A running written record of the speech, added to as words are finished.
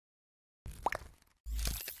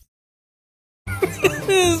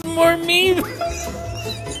There's more memes.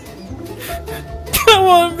 Come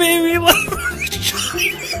on, baby, let me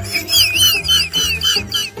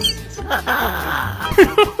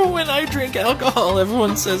When I drink alcohol,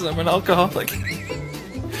 everyone says I'm an alcoholic.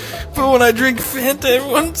 But when I drink Fanta,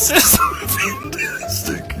 everyone says I'm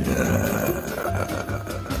fantastic.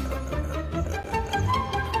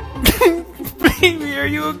 Baby, are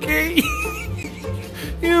you okay?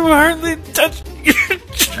 You hardly touched your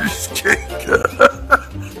cheesecake.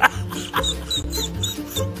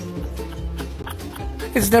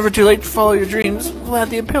 It's never too late to follow your dreams. Vlad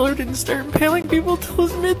the Impaler didn't start impaling people till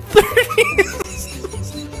his mid-30s.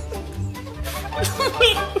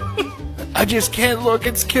 I just can't look,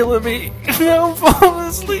 it's killing me. Now I'm falling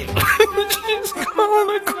asleep. She's going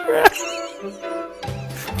to crash.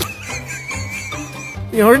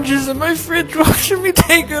 The oranges in my fridge watching me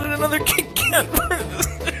take out another Kit Kat.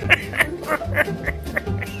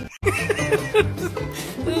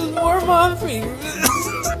 There's more moth memes.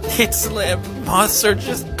 It's the lamp. Moths are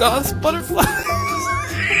just goth butterflies.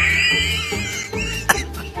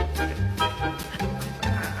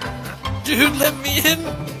 Dude, let me in.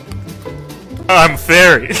 I'm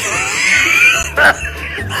fairy.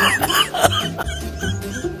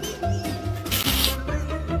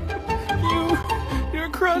 Your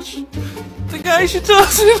crush. The guy she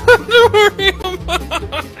tells me not to worry about.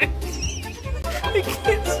 I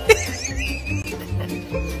can't see.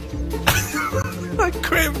 I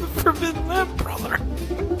crave the forbidden lamp, brother.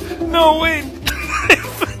 No, wait.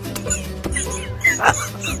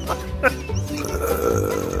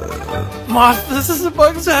 Moth, this is a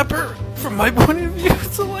bug zapper. From my point of view,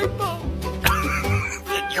 it's a light bulb.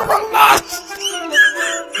 And you're a lost.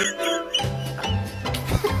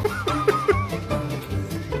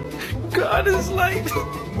 God is light.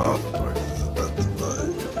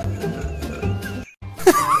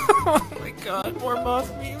 Oh my god, more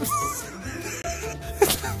moth memes.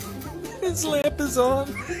 His lamp is on.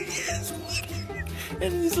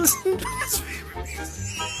 And he's listening to his favorite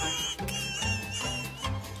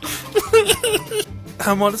music.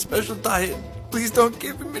 I'm on a special diet. Please don't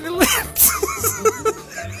give him any lamps.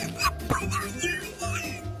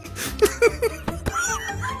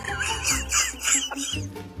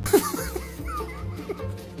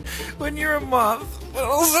 When you're a moth, but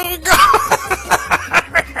also a god.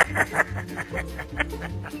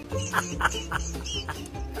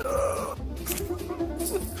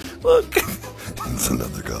 Look, it's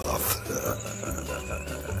another goth.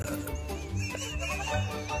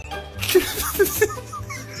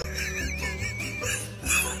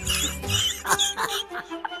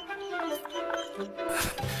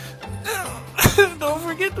 Don't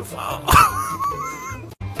forget to follow.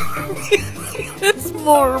 It's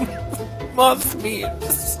more moth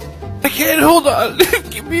memes. I can't hold on.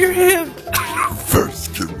 Give me your hand.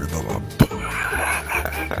 First, give me the lump.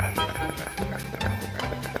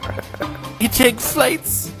 You take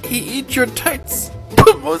flights, he eats your tights,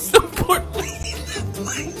 but most importantly,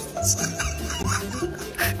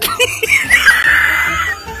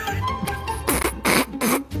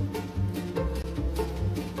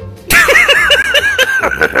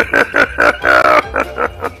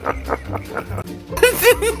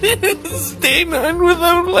 stay none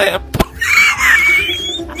without lamp.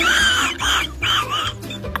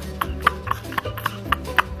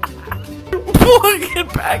 Plug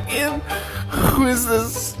it back in. Who is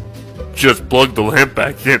this? Just plug the lamp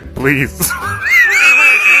back in, please.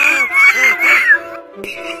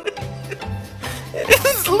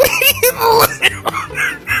 It's leaving the lamp.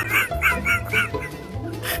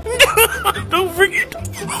 Don't forget to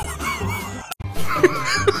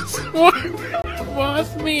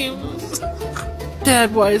moth memes.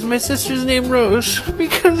 Dad, why is my sister's name Rose?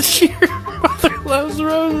 Because her mother loves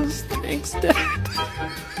roses. Thanks, Dad.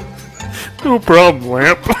 No problem,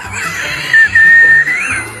 lamp.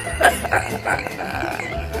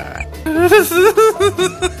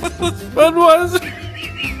 Budweiser.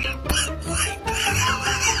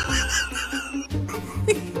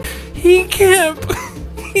 He camp.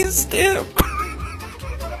 He's stamp.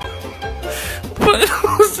 But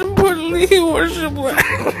most importantly, he worship lamp.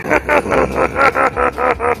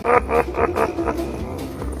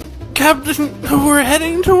 Captain, we're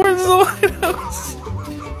heading towards the lighthouse.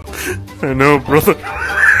 I know, brother.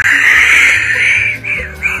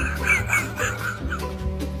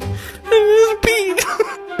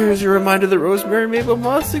 Here's your reminder that rosemary maple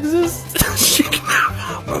moths exist. She can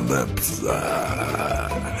have My lips.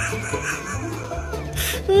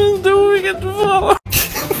 Don't forget to follow.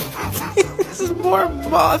 This is more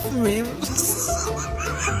moth memes.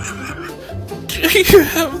 Do you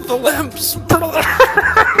have the lamps, brother?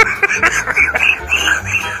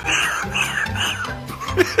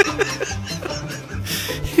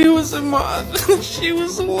 the moth. She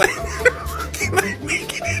was away. Can I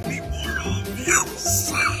make it any more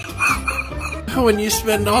obvious? When you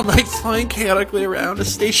spend all night flying chaotically around a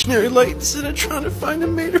stationary light instead of trying to find a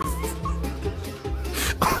mate or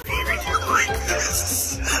like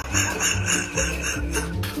this.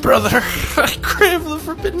 Brother, I crave the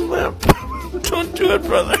forbidden lamp. Don't do it,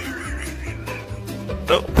 brother.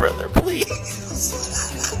 No, brother, please.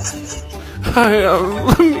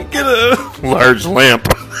 Let me get a Large lamp.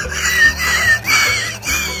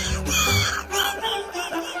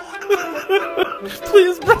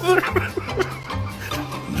 please, brother.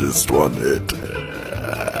 Just one hit.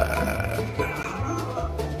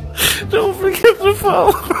 Don't forget to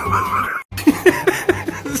follow.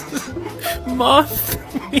 Moth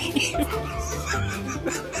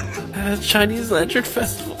memes. Chinese Lantern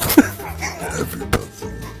Festival. Every puzzle.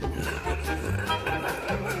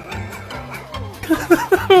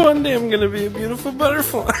 One day I'm gonna be a beautiful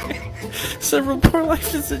butterfly. Several poor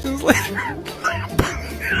life decisions later.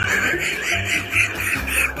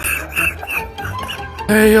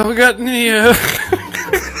 Hey, y'all got any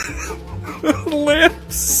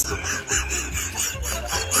lamps?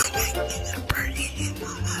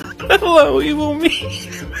 Hello, evil me.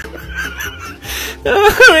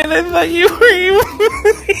 I thought you were evil.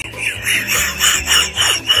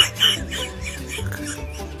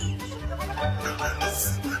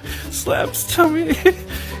 Slaps, tell me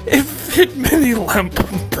if it many lamp,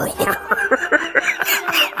 brother.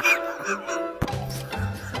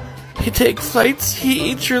 He takes flights,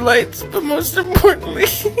 he eats your lights, but most importantly,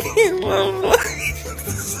 he loves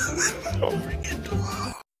lights. Don't forget to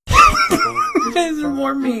love. You guys are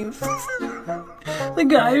more memes. The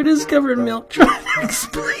guy who discovered milk trying to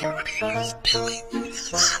explain what he was doing.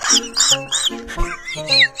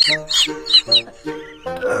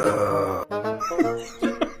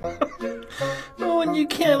 When you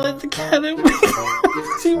can't let the cat out,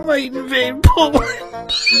 he might invade Poland.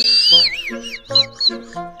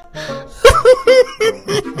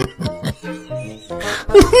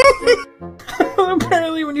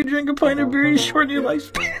 Apparently when you drink a pint of beer you shorten your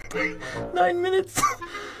lifespan by 9 minutes.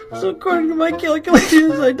 So according to my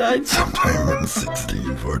calculations I died sometime in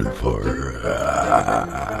 1644.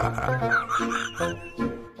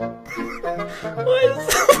 Why is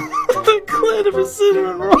the clan of a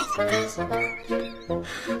cinnamon roll?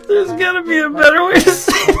 There's gotta be a better way to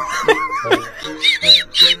say that.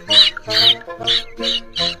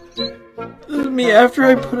 This is me after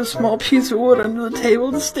I put a small piece of wood under the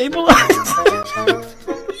table to stabilize.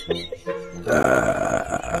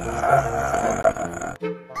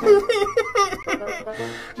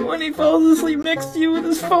 When he falls asleep next to you with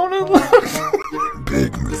his phone unlocked.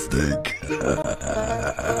 Big mistake.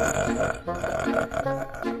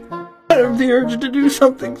 I have the urge to do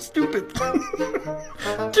something stupid.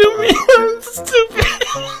 To me, I'm stupid.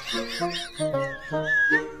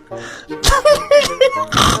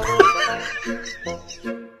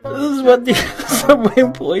 This is what the Subway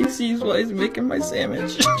employee sees while he's making my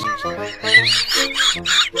sandwich.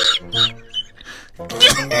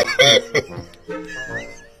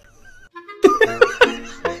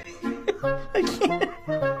 I can't.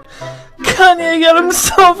 Kanye got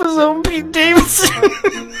himself his own Pete Davidson.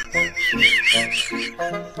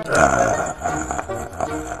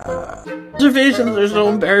 Observations are so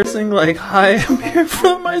embarrassing, like, hi, I'm here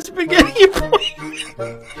for my spaghetti appointment.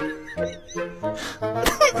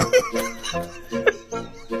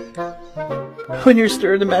 When you're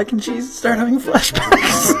stirring the mac and cheese, start having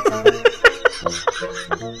flashbacks.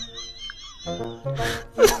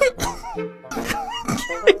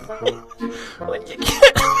 When you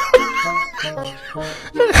can't.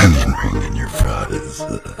 Onion ring in your fries.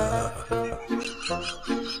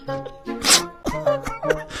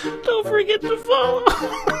 Don't forget to follow.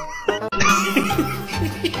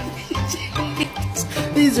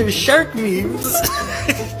 These are shark memes.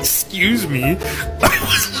 Excuse me.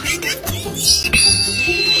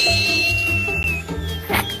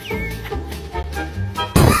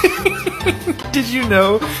 Did you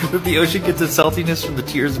know that the ocean gets its saltiness from the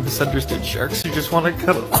tears of misunderstood sharks who just want to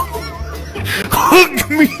cuddle? Hug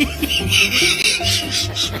me!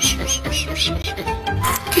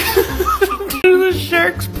 Do the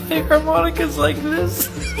sharks play harmonicas like this?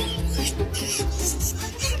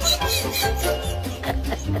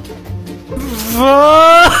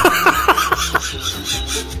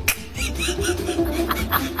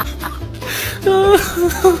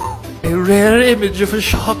 A rare image of a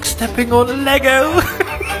shark stepping on a Lego.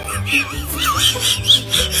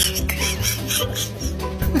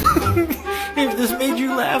 If this made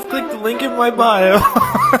you laugh, click the link in my bio.